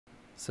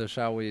So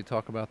shall we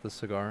talk about this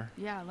cigar?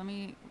 Yeah,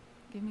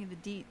 give me the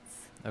deets.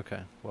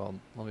 Okay. Well,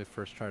 let me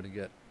first try to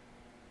get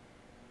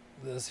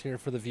this here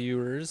for the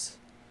viewers.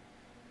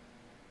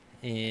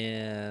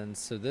 And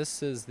so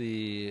this is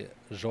the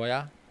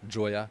Joya,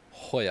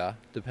 Hoya,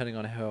 depending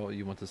on how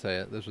you want to say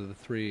it. Those are the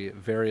three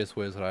various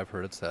ways that I've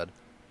heard it said.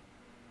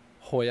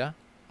 Hoya.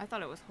 I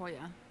thought it was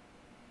Hoya.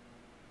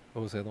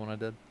 What was the other one I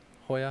did?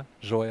 Hoya,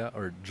 Joya,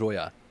 or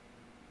Joya.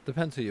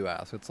 Depends who you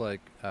ask. It's like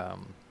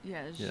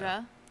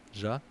Yeah,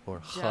 Ja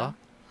or Ja. Ha.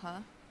 Huh?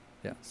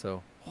 Yeah,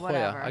 so Hoya.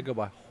 Whatever. I go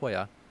by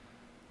Hoya.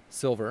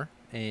 Silver.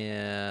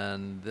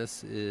 And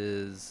this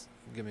is,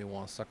 give me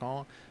 1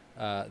 second,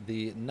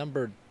 the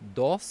number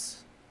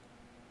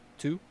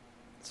two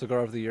cigar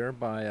of the year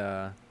by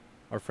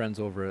our friends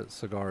over at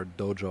Cigar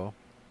Dojo.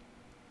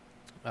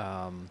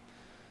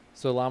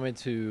 So allow me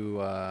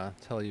to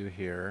tell you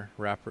here.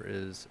 Wrapper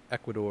is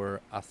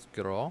Ecuador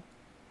Oscuro.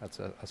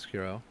 That's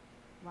Oscuro.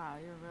 Wow,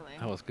 you're really.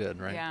 That was good,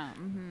 right? Yeah.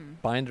 Mm-hmm.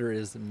 Binder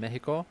is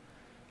Mexico.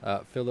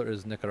 Filler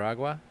is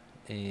Nicaragua.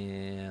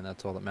 And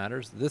that's all that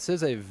matters. This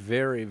is a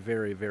very,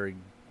 very, very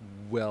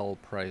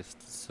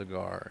well-priced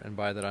cigar. And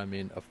by that I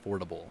mean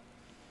affordable.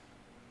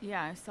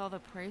 Yeah, I saw the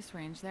price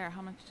range there.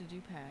 How much did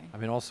you pay? I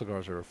mean, all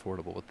cigars are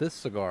affordable. But this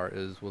cigar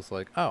was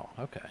like, oh,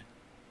 okay.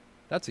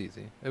 That's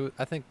easy.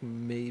 I think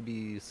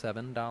maybe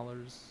 $7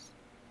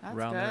 That's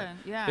around good. there.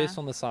 Yeah. Based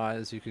on the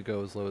size, you could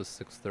go as low as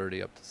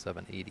 $6.30 up to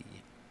 $7.80.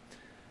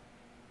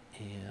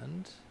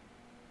 And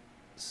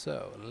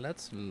so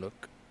let's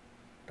look.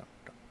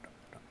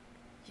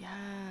 Yes.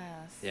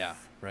 Yeah,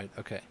 right.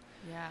 Okay.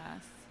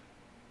 Yes.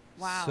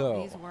 Wow,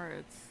 So, these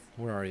words.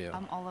 where are you?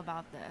 I'm all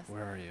about this.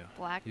 Where are you?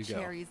 Black You go.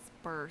 cherries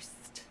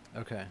burst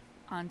Okay.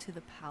 onto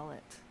the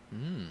palate,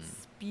 Mm.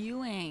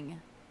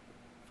 spewing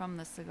from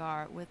the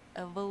cigar with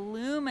a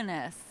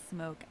voluminous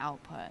smoke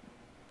output.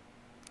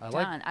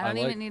 Done. I don't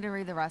even need to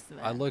read the rest of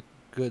it. I like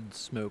good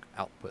smoke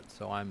output,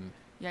 so I'm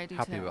Yeah, I do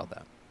happy too. about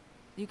that.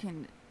 You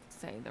can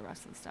say the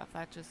rest of the stuff.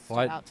 That just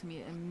Well, stood out to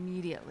me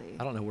immediately.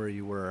 I don't know where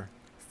you were.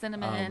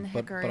 Cinnamon, but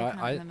hickory, kind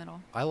of in the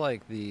middle. I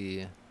like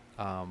the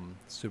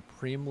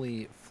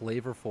supremely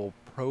flavorful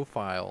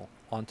profile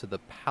onto the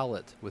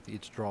palate with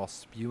each draw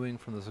spewing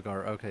from the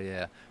cigar. Okay,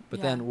 yeah. But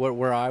Yeah. then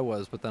where I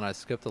was, but then I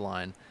skipped a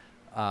line.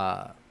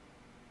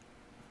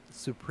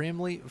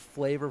 Supremely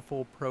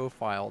flavorful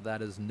profile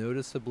that is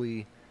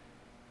noticeable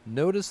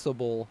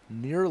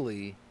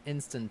nearly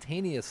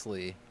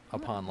instantaneously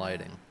upon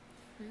lighting.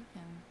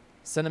 Freaking.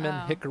 Cinnamon,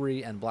 Oh.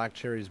 hickory, and black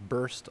cherries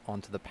burst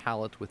onto the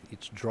palate with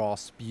each draw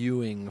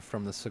spewing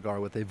from the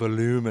cigar with a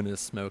voluminous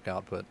smoke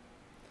output.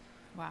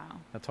 Wow.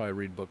 That's how I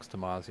read books to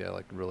Mozzie. I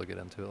like to really get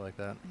into it like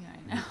that. Yeah,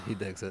 I know. He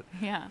digs it.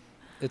 Yeah.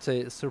 It's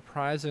a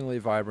surprisingly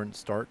vibrant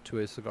start to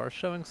a cigar,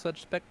 showing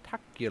such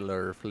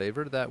spectacular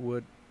flavor that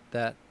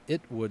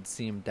it would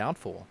seem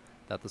doubtful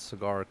that the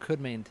cigar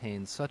could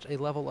maintain such a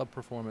level of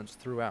performance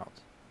throughout. ...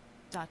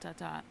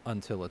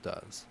 Until it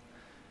does.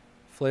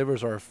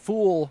 Flavors are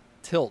full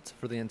tilt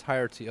for the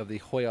entirety of the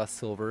Hoya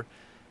Silver,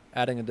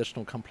 adding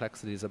additional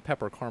complexities of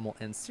pepper, caramel,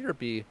 and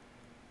syrupy.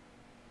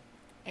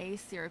 A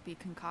syrupy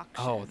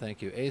concoction. Oh,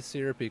 thank you. A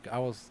syrupy. I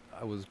was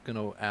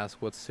gonna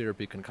ask what's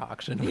syrupy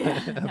concoction, Yeah,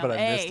 but no, I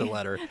missed a A.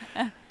 letter.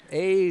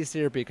 A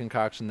syrupy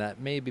concoction that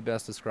may be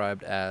best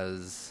described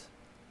as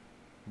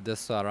Di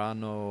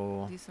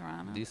Serrano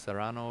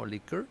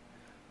liqueur.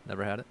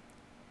 Never had it.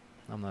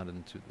 I'm not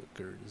into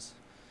liqueurs.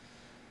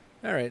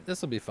 All right,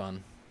 this will be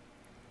fun.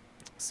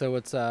 So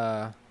it's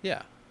yeah,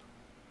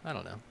 I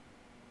don't know.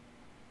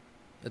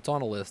 It's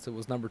on a list. It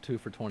was number 2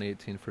 for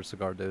 2018 for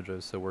Cigar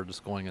Dojo, so we're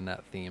just going in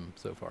that theme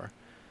so far.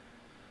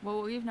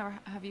 Well,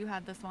 have you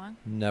had this one?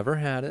 Never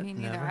had it. Me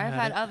neither. Never I've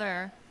had it.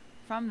 other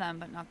from them,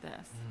 but not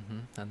this.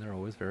 And they're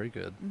always very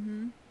good.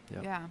 Mm-hmm.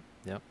 Yep. Yeah.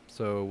 Yep.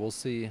 So we'll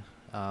see. You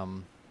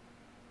can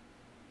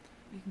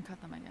cut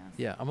them, I guess.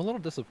 Yeah, I'm a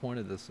little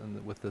disappointed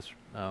with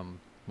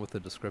the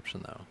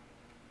description though.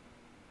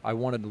 I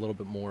wanted a little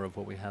bit more of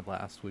what we had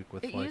last week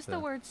with It like used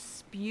the word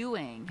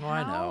spewing. Oh,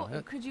 I know.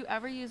 How could you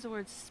ever use the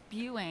word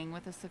spewing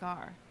with a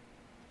cigar?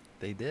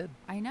 They did.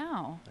 I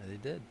know. They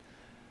did.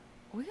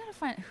 We gotta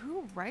find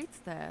who writes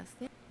this.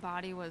 The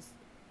body was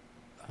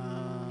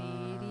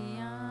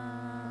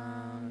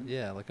medium.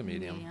 Yeah, like a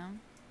medium.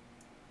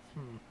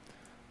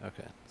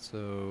 Okay,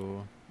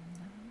 so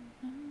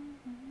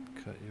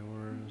cut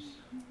yours.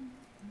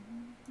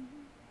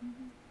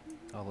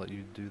 I'll let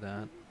you do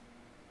that.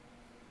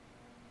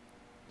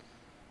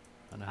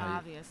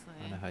 Obviously.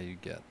 I know how you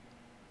get.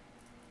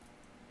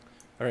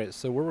 All right,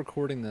 so we're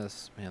recording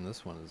this. Man,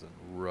 this one is in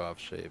rough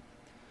shape.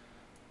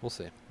 We'll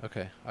see.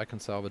 Okay, I can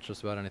salvage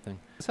just about anything.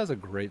 This has a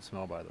great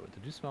smell, by the way.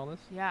 Did you smell this?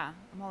 Yeah,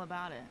 I'm all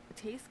about it. It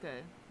tastes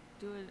good.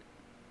 Do it.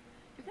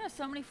 You're gonna have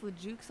so many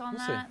flajukes on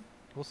We'll that.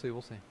 see.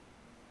 We'll see.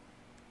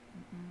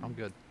 I'm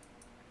good.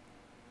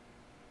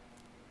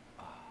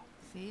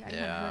 See, I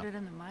Yeah, heard it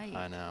in the mic.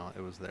 I know. It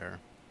was there.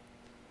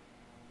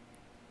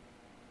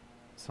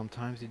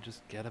 Sometimes you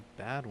just get a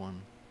bad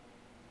one.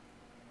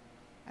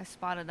 I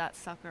spotted that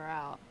sucker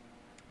out.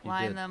 You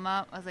Line did. them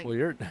up. I was like, Well,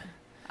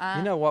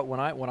 you know what?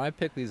 When I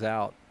pick these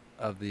out,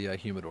 of the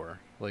humidor,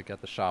 like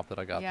at the shop that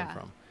I got them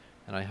from,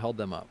 and I held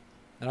them up,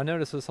 and I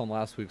noticed this on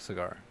last week's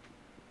cigar.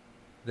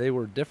 They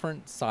were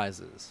different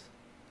sizes,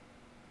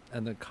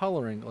 and the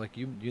coloring, like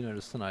you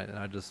noticed tonight, and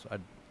I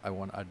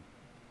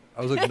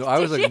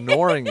was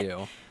ignoring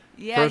you.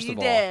 Yeah, first you of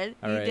all. did.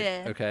 All you right,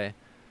 did. Okay.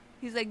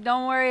 He's like,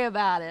 don't worry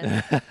about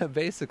it.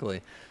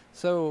 Basically,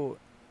 so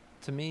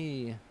to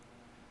me,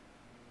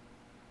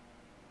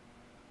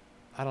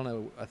 I don't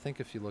know. I think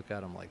if you look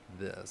at them like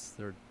this,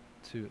 they're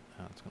too.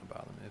 Oh, it's gonna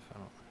bother me if I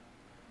don't.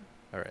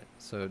 All right.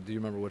 So, do you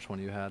remember which one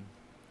you had?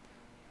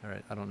 All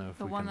right. I don't know if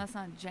the one that's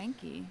not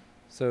janky.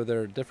 So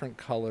they're different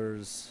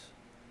colors,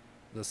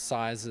 the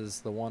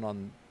sizes. The one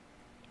on,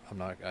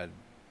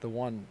 the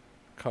one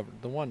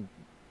covered. The one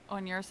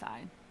on your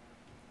side.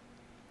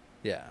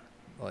 Yeah,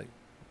 like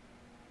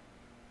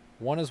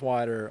one is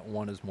wider,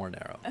 one is more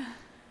narrow.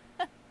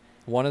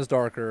 One is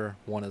darker,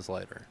 one is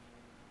lighter,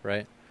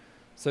 right?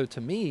 So to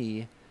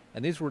me,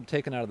 and these were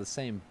taken out of the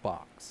same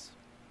box.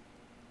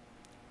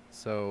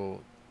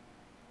 So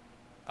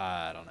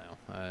I don't know.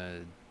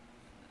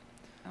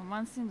 And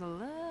one seems a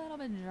little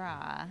bit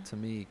dry. To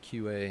me,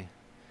 QA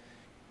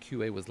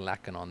was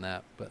lacking on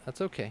that, but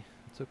that's okay.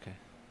 It's okay.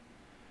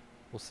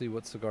 We'll see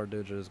what Cigar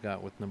Dojo's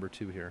got with number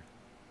 2 here.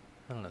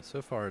 I don't know.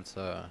 So far, it's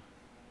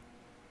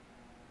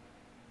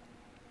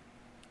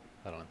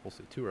I don't know. We'll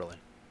see. Too early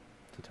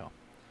to tell.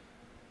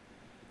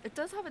 It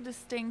does have a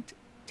distinct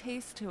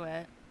taste to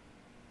it,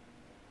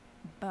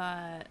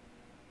 but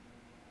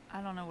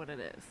I don't know what it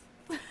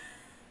is.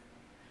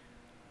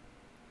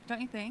 Don't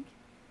you think?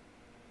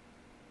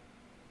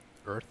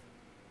 Earth?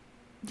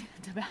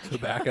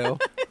 Tobacco.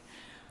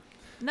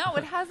 No,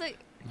 it has a...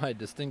 My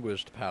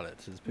distinguished palate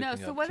is picking up.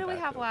 No, so what did we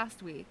have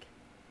last week?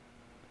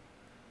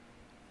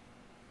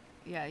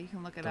 Yeah, you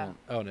can look it up.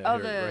 Oh, no,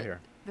 right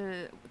here.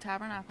 The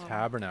Tabernacle.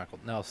 Tabernacle.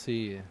 Now,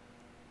 see,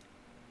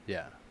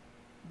 yeah.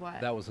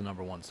 What? That was the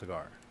number 1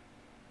 cigar.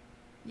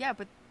 Yeah,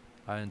 but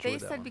I enjoyed they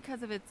that said one.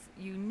 because of its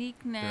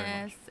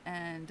uniqueness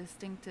and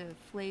distinctive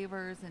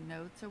flavors and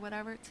notes or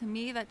whatever, to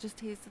me that just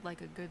tasted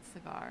like a good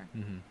cigar.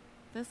 Mm-hmm.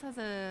 This has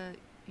a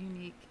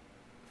unique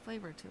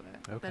flavor to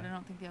it that I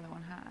don't think the other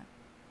one had.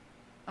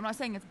 I'm not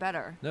saying it's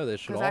better. No, they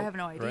should all. Because I have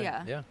no idea.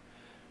 Right, yeah.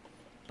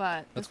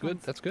 But that's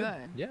good. That's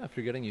good. Yeah, if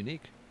you're getting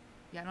unique.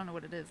 Yeah, I don't know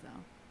what it is, though.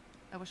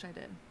 I wish I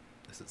did.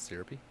 Is it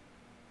syrupy?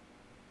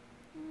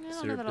 I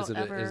don't know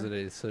that is it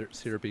a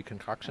syrupy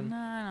concoction? No,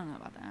 I don't know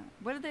about that.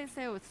 What did they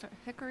say it would start?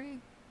 Hickory?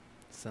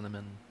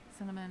 Cinnamon.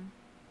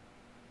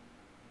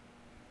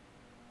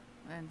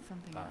 And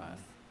something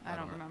else. I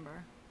don't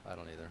remember. I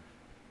don't either.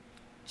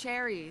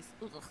 Cherries.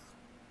 Ugh.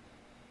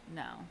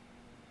 No.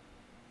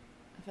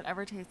 If it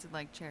ever tasted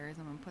like cherries,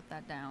 I'm going to put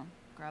that down.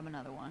 Grab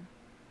another one.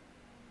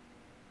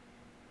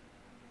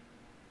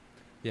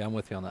 Yeah, I'm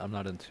with you on that. I'm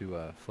not into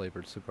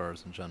flavored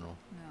cigars in general.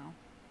 No.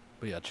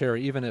 But yeah,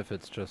 cherry, even if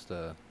it's just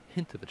a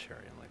hint of a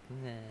cherry, I'm like,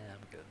 nah,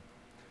 I'm good.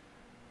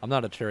 I'm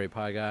not a cherry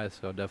pie guy,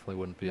 so I definitely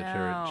wouldn't be a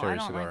cherry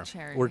cigar. Like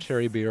cherries. Or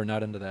cherry beer,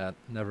 not into that.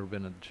 Never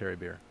been into cherry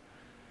beer.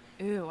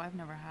 Ew, I've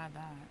never had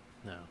that.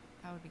 No.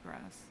 That would be gross.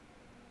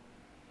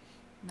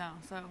 No,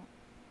 so...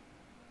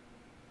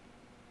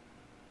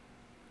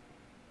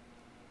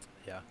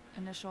 Yeah.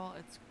 Initial,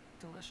 it's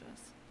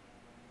delicious.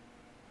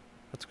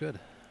 That's good.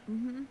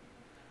 Mm-hmm.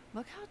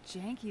 Look how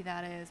janky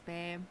that is,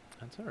 babe.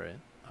 That's all right.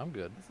 I'm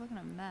good. It's looking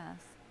a mess.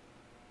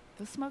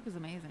 The smoke is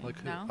amazing.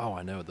 Like no? Oh,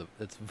 I know.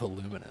 It's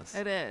voluminous.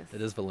 It is.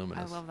 It is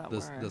voluminous. I love that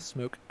word. The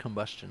smoke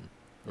combustion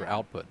or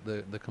output.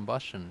 The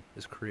combustion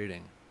is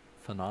creating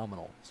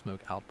phenomenal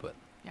smoke output.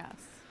 Yes.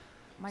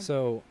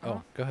 Go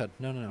ahead.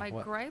 No. My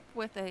gripe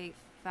with a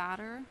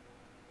fatter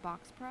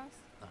box press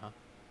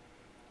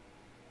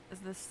is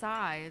the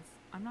sides.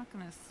 I'm not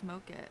going to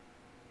smoke it,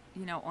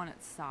 on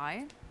its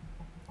side.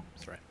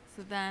 That's right.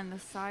 So then the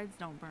sides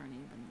don't burn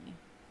evenly.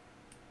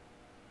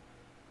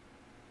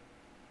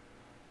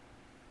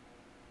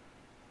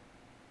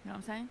 You know what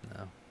I'm saying?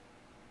 No.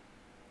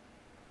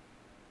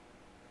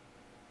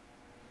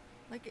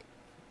 Like,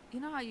 you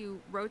know how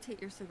you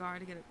rotate your cigar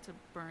to get it to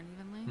burn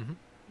evenly? Mm-hmm.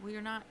 Well,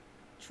 you're not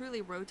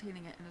truly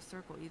rotating it in a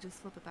circle. You just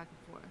flip it back and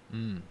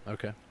forth.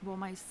 Okay. Well,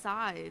 my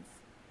sides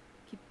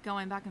keep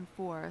going back and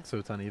forth. So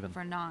it's uneven.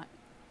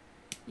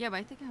 Yeah, but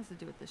I think it has to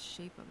do with the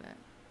shape of it.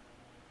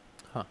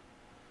 Huh.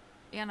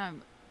 And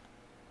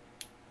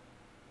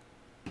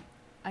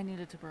I need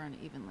it to burn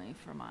evenly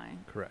for my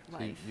Correct.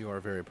 life. You are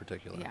very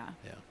particular. Yeah.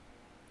 Yeah.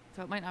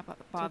 So it might not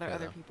bother okay,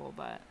 other though. people,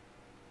 but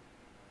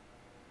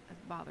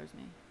it bothers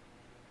me.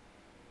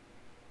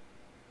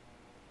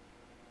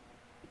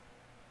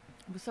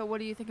 So what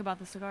do you think about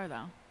the cigar,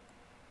 though?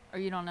 Or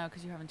you don't know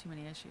because you're having too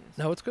many issues?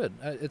 No, it's good.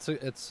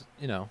 It's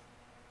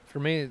for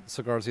me,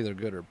 cigar's either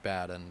good or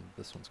bad, and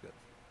this one's good.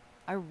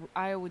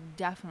 I would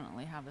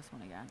definitely have this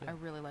one again. Yeah. I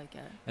really like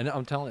it. And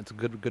I'm telling you, it's a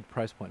good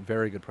price point.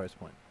 Very good price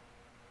point.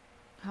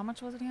 How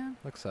much was it again?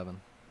 Like $7.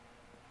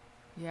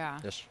 Yeah.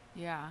 Ish.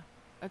 Yeah.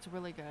 It's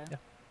really good. Yeah.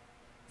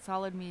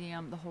 Solid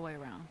medium the whole way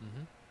around.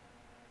 Mm-hmm.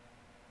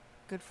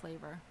 Good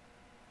flavor.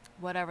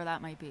 Whatever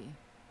that might be.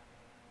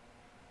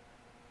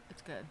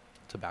 It's good.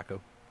 Tobacco.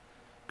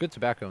 Good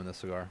tobacco in this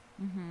cigar.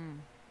 Mm-hmm.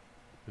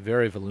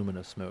 Very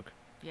voluminous smoke.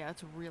 Yeah,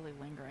 it's really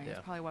lingering. Yeah.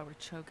 That's probably why we're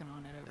choking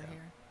on it over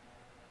here.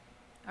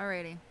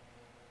 Alrighty.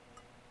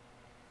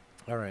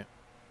 All right.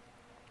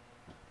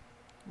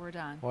 We're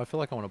done. Well, I feel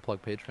like I want to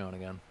plug Patreon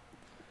again.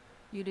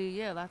 You do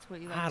you. That's what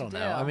you like to do. I don't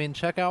know. I mean,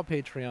 check out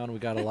Patreon. We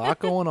got a lot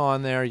going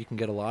on there. You can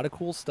get a lot of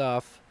cool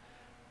stuff.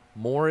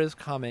 More is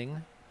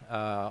coming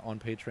on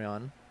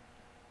Patreon.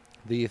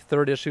 The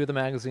 3rd issue of the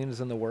magazine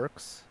is in the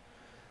works.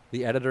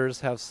 The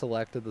editors have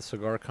selected the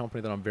cigar company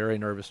that I'm very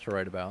nervous to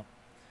write about.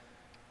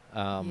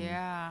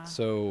 Yeah.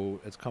 So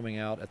it's coming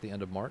out at the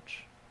end of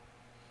March.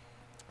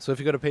 So if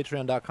you go to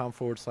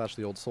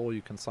patreon.com/The Old Soul,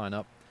 you can sign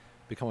up,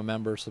 become a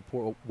member,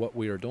 support what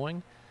we are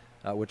doing,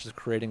 which is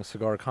creating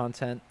cigar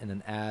content in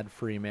an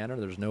ad-free manner.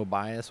 There's no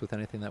bias with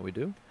anything that we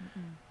do.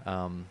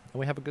 And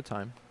we have a good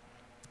time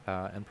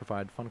and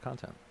provide fun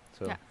content.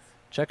 So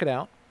check it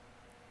out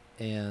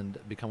and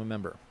become a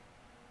member.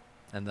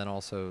 And then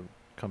also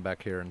come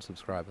back here and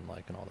subscribe and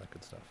like and all that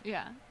good stuff.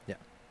 Yeah. Yeah.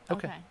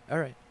 Okay. All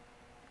right.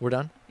 We're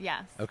done?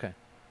 Yes. Okay.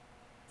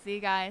 See you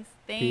guys.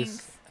 Thanks.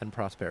 Peace and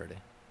prosperity.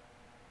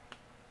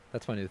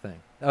 That's my new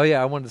thing. Oh,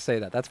 yeah, I wanted to say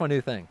that. That's my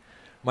new thing.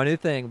 My new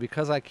thing,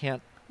 because I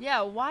can't...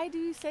 Yeah, why do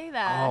you say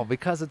that? Oh,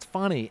 because it's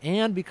funny.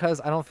 And because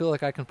I don't feel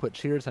like I can put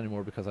cheers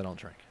anymore because I don't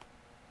drink.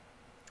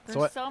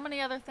 There's so many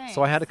other things.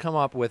 So I had to come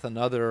up with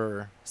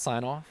another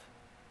sign-off.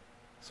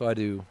 So I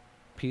do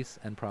peace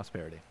and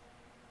prosperity.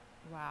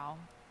 Wow.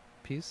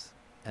 Peace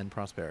and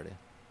prosperity.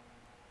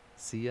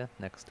 See ya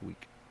next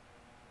week.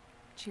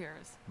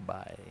 Cheers.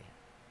 Bye.